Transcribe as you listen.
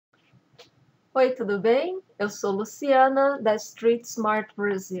Oi, tudo bem? Eu sou Luciana, da Street Smart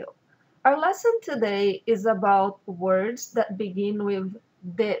Brazil. Our lesson today is about words that begin with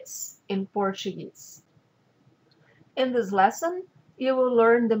this in Portuguese. In this lesson, you will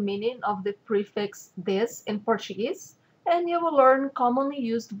learn the meaning of the prefix this in Portuguese, and you will learn commonly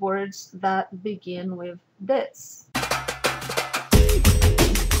used words that begin with this.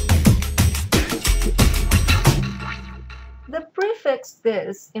 The prefix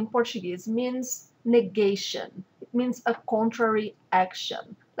this in Portuguese means negation. It means a contrary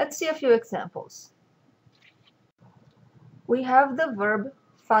action. Let's see a few examples. We have the verb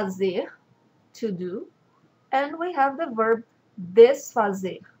fazer, to do, and we have the verb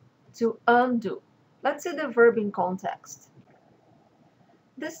desfazer, to undo. Let's see the verb in context.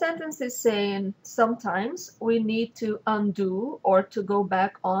 This sentence is saying sometimes we need to undo or to go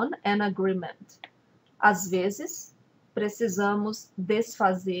back on an agreement. Às vezes, precisamos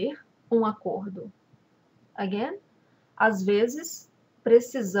desfazer acordo. Again, às vezes,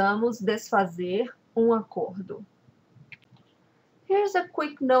 precisamos desfazer acordo. Here's a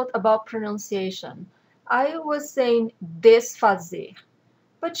quick note about pronunciation. I was saying desfazer,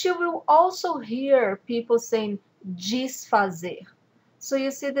 but you will also hear people saying desfazer. So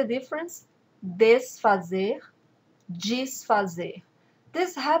you see the difference? Desfazer, desfazer.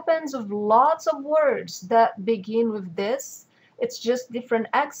 This happens with lots of words that begin with this. It's just different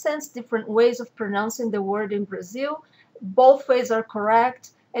accents, different ways of pronouncing the word in Brazil. Both ways are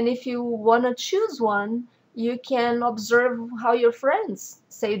correct. And if you want to choose one, you can observe how your friends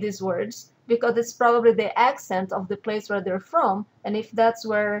say these words, because it's probably the accent of the place where they're from. And if that's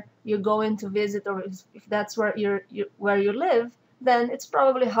where you're going to visit, or if that's where you live, then it's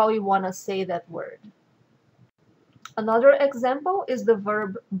probably how you want to say that word. Another example is the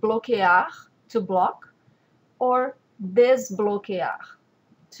verb bloquear, to block, or desbloquear,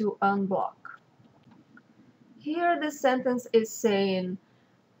 to unblock. Here the sentence is saying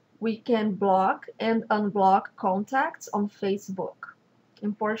we can block and unblock contacts on Facebook.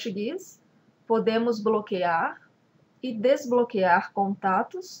 In Portuguese, podemos bloquear e desbloquear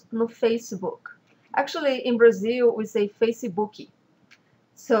contatos no Facebook. Actually, in Brazil, we say Facebook.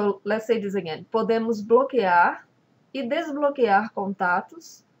 So let's say this again. Podemos bloquear e desbloquear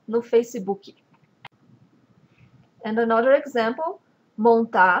contatos no Facebook. And another example,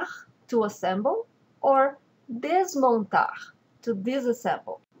 montar, to assemble, or desmontar, to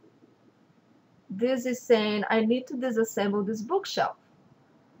disassemble. This is saying, I need to disassemble this bookshelf.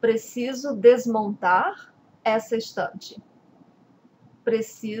 Preciso desmontar essa estante.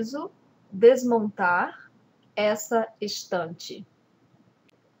 Preciso desmontar essa estante.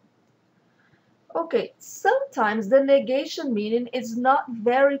 Okay, sometimes the negation meaning is not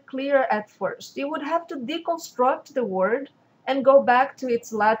very clear at first. You would have to deconstruct the word and go back to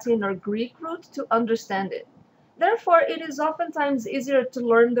its Latin or Greek root to understand it. Therefore, it is oftentimes easier to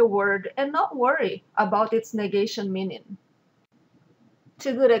learn the word and not worry about its negation meaning.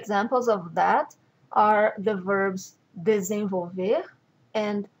 Two good examples of that are the verbs desenvolver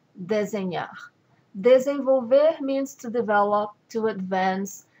and desenhar. Desenvolver means to develop, to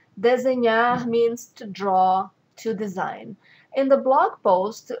advance. Desenhar means to draw, to design. In the blog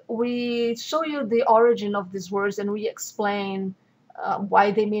post, we show you the origin of these words and we explain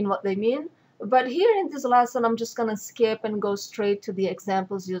why they mean what they mean. But here in this lesson, I'm just going to skip and go straight to the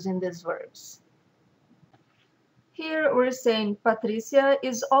examples using these verbs. Here we're saying Patricia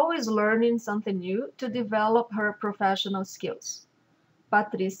is always learning something new to develop her professional skills.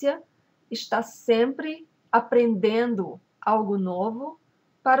 Patricia está sempre aprendendo algo novo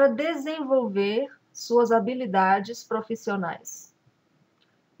para desenvolver suas habilidades profissionais.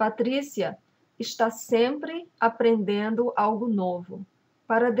 Patrícia está sempre aprendendo algo novo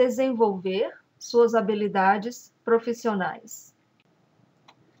para desenvolver suas habilidades profissionais.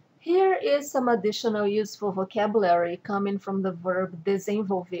 Here is some additional useful vocabulary coming from the verb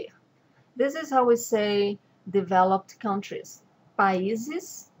desenvolver. This is how we say developed countries.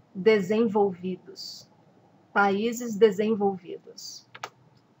 Países desenvolvidos. Países desenvolvidos.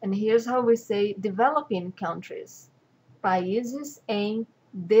 And here's how we say developing countries. Países em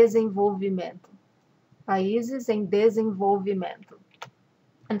desenvolvimento. Países em desenvolvimento.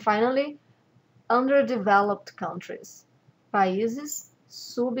 And finally, underdeveloped countries. Países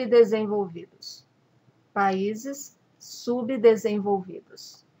subdesenvolvidos. Países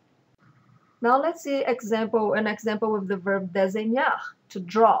subdesenvolvidos. Now let's see an example with the verb desenhar, to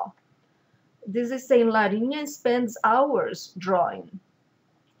draw. This is saying Larinha spends hours drawing.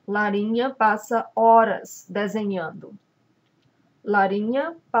 Larinha passa horas desenhando.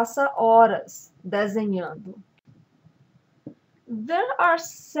 Larinha passa horas desenhando. There are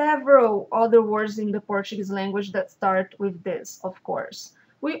several other words in the Portuguese language that start with this, of course.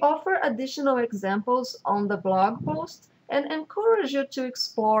 We offer additional examples on the blog post and encourage you to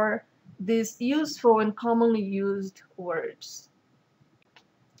explore these useful and commonly used words.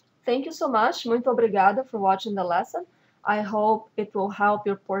 Thank you so much. Muito obrigada for watching the lesson. I hope it will help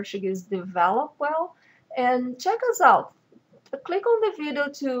your Portuguese develop well. And check us out. Click on the video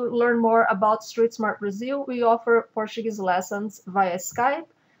to learn more about Street Smart Brazil. We offer Portuguese lessons via Skype.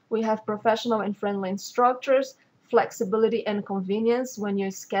 We have professional and friendly instructors, flexibility and convenience when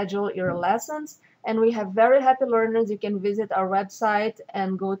you schedule your lessons. And we have very happy learners. You can visit our website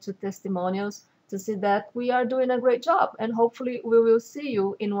and go to testimonials to see that we are doing a great job. And hopefully we will see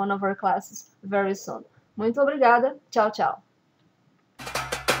you in one of our classes very soon. Muito obrigada. Tchau, tchau.